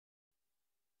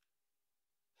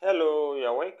Hello,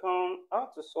 you're welcome. How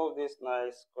to solve this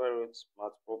nice square root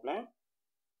math problem?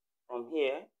 From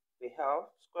here, we have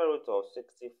square root of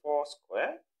 64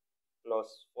 square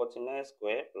plus 49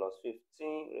 square plus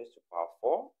 15 raised to power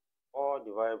 4, all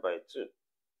divided by 2.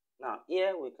 Now,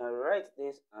 here we can write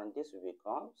this, and this will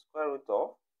become square root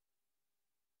of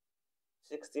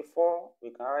 64. We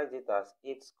can write it as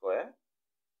 8 square,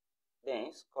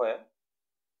 then square,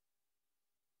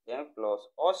 then plus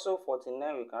also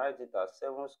 49, we can write it as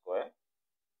 7 square,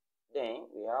 then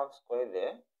we have square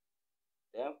there,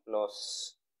 then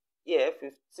plus here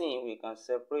 15, we can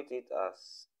separate it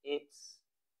as 8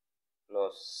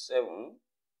 plus 7,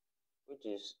 which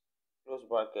is close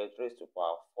bracket raised to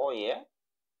power 4 here,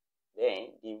 then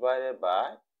divided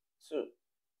by 2.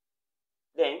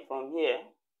 Then from here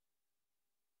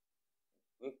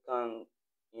we can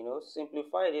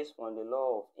simplify this from the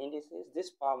law of indices. This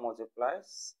power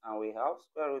multiplies, and we have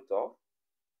square root of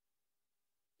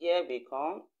here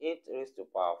become 8 raised to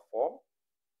power 4,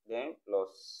 then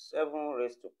plus 7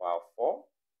 raised to power 4,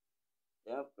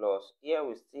 then plus here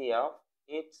we still have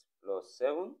 8 plus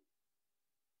 7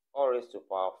 all raised to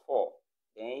power 4.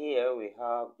 Then here we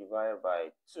have divided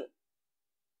by 2.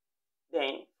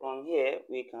 Then from here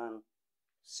we can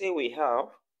see we have,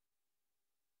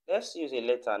 let's use a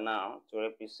letter now to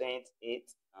represent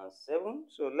 8 and 7.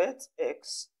 So let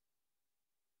x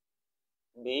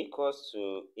be equals to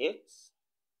 8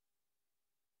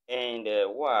 and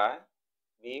y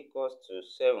be equals to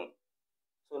 7.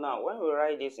 So now when we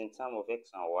write this in terms of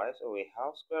x and y, so we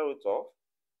have square root of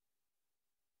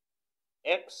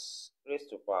x raised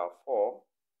to power 4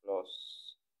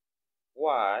 plus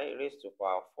y raised to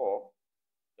power 4,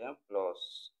 then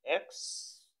plus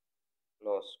x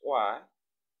plus y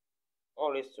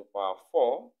all raised to power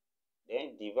 4,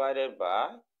 then divided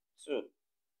by 2.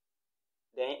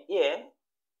 Then here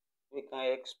we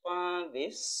can expand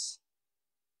this,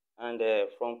 and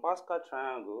from Pascal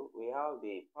triangle we have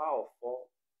the power of 4,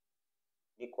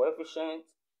 the coefficient.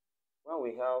 When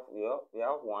we have 1,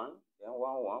 then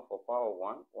 1 for power of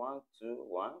 1, 1 2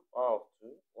 1 power of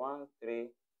 2, 1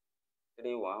 3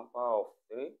 3 1 power of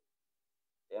 3,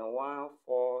 then 1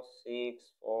 4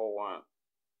 6 4 1.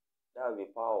 That will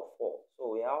be power of 4. So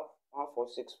we have 1 4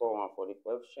 6 4 1 for the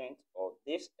coefficient of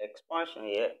this expansion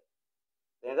here.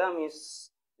 Then that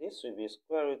means this will be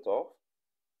square root of,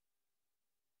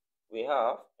 we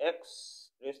have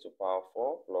x raised to power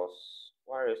 4 plus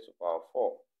y raised to power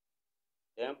 4.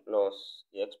 Then plus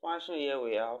the expansion here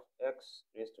we have x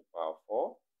raised to power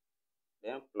 4.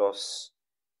 Then plus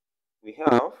we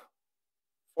have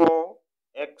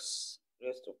 4x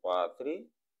raised to power 3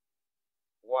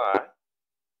 y.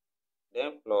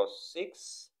 Then plus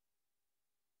 6x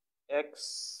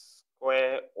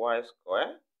square y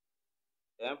square.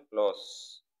 Then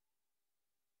plus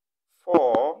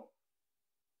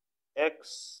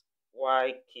 4x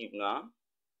y cube now.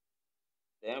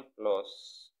 Then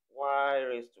plus y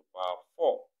raised to power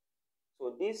 4.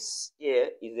 So this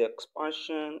here is the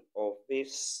expansion of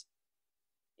this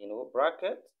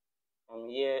bracket from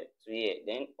here to here,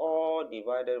 then all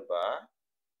divided by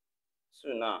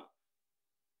 2 now.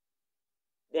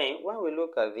 Then when we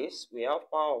look at this, we have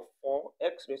power of 4,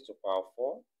 x raised to power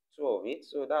 4, 2 of it,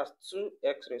 so that's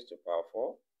 2x raised to power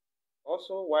 4.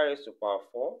 Also y raised to power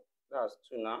 4, that's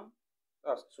 2 now,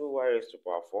 that's 2y raised to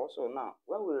power 4. So now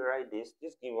when we write this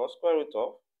gives us square root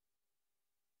of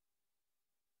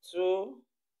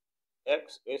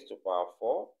 2x raised to power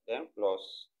 4, then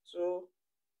plus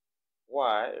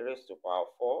 2y raised to power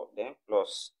 4, then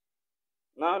plus,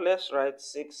 now let's write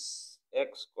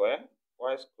 6x square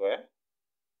y square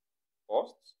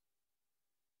first,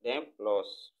 then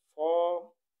plus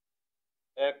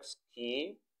 4x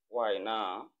cube y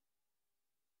now,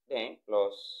 then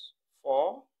plus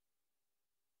 4x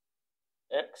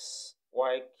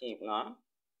y cube now,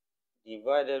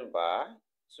 divided by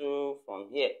 2 from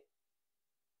here.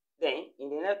 Then in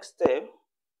the next step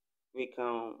we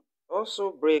can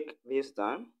also break this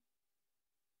down,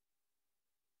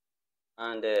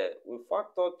 and we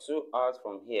factor 2 out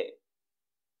from here.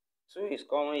 2 is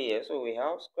common here, so we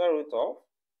have square root of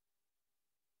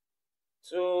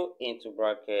 2 into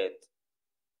bracket,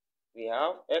 we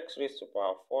have x raised to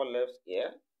power 4 left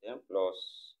here, then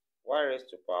plus y raised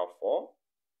to power 4,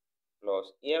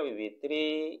 plus here will be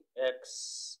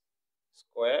 3x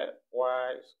square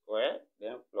y square,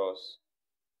 then plus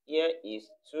here is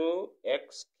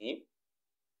 2x cube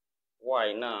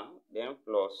y now, then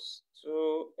plus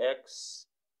 2x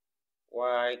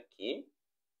y cube,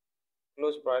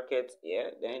 close bracket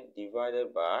here, then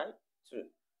divided by 2.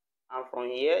 And from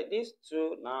here, these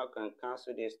 2 now can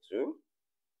cancel these 2.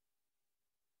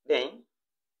 Then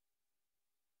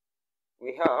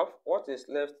we have what is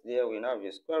left there. We now have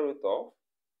the square root of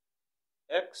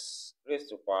x raised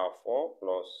to power 4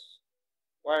 plus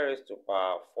y raised to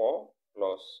power 4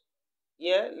 plus,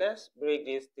 here let's break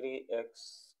this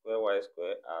 3x square y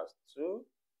square as 2x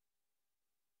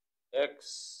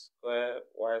square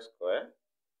y square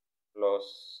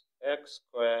plus x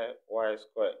square y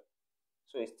square.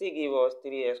 So it still gives us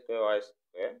 3x square y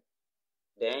square.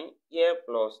 Then here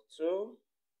plus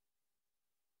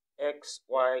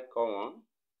 2xy common.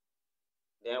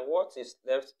 Then what is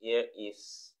left here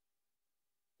is,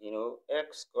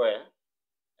 x square,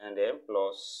 and then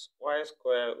plus y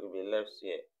square will be left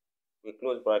here. We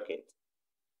close bracket.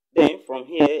 Then from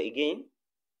here again,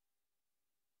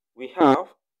 we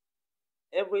have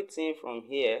everything from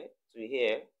here to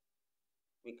here.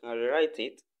 We can rewrite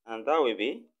it, and that will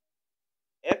be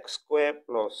x square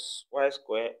plus y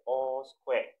square all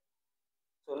square.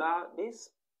 So now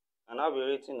this can now be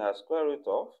written as square root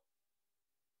of,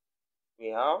 we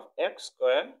have x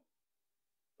square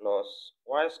plus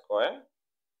y square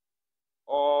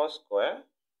all square,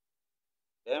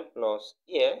 then plus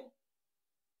here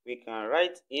we can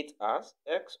write it as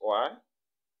xy,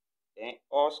 then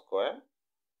all square,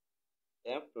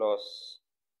 then plus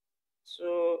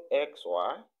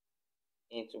 2xy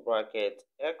into bracket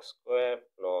x square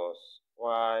plus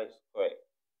y square.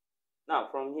 Now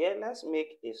from here, let's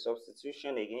make a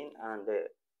substitution again, and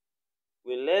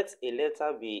we let a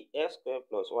letter be x square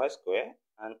plus y square,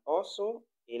 and also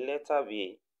a letter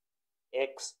be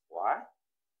xy.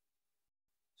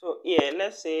 So here,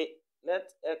 let's say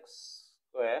let x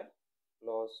square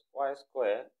plus y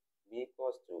square be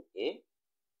equals to a,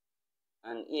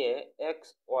 and here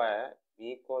xy be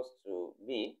equals to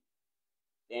b.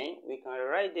 Then we can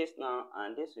write this now,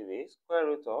 and this will be square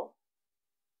root of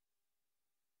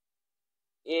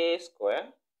a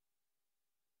square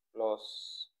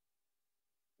plus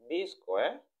b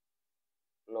square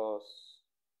plus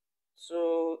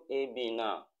 2ab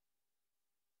now.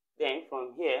 Then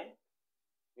from here,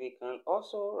 we can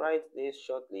also write this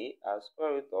shortly as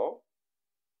square root of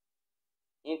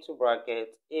into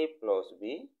bracket a plus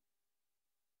b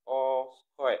all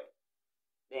square.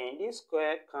 Then this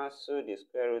square cancel the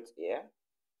square root here,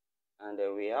 and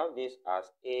then we have this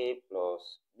as a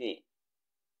plus b,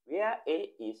 where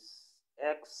a is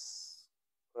x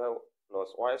square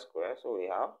plus y square. So we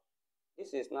have,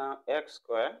 this is now x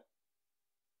square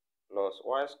plus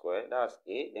y square, that's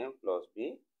a, then plus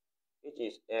b, which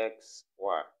is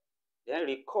xy. Then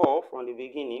recall from the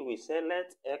beginning, we said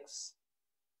let x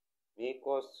be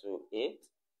equals to 8,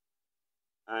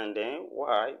 and then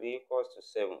y be equals to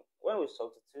 7. When we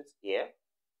substitute here,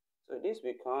 so this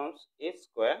becomes 8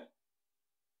 square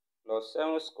plus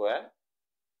 7 square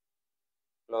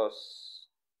plus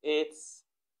 8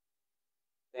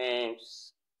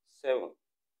 times 7.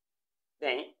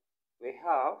 Then we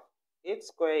have 8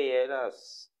 square here,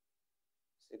 that's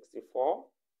 64,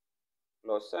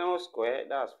 plus 7 square,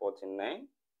 that's 49,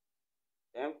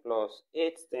 then plus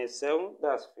 8 times 7,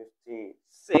 that's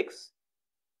 56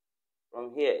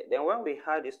 from here. Then when we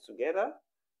add this together,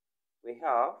 we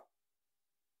have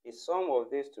the sum of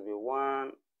this to be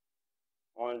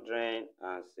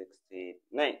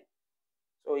 169.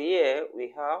 So here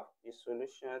we have the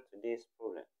solution to this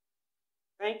problem.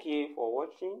 Thank you for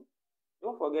watching.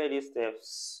 Don't forget these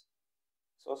steps.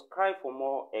 Subscribe for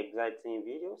more exciting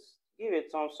videos. Give a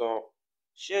thumbs up,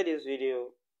 share this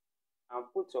video,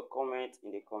 and put your comment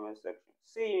in the comment section.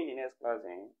 See you in the next class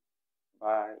then.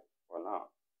 Bye for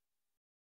now.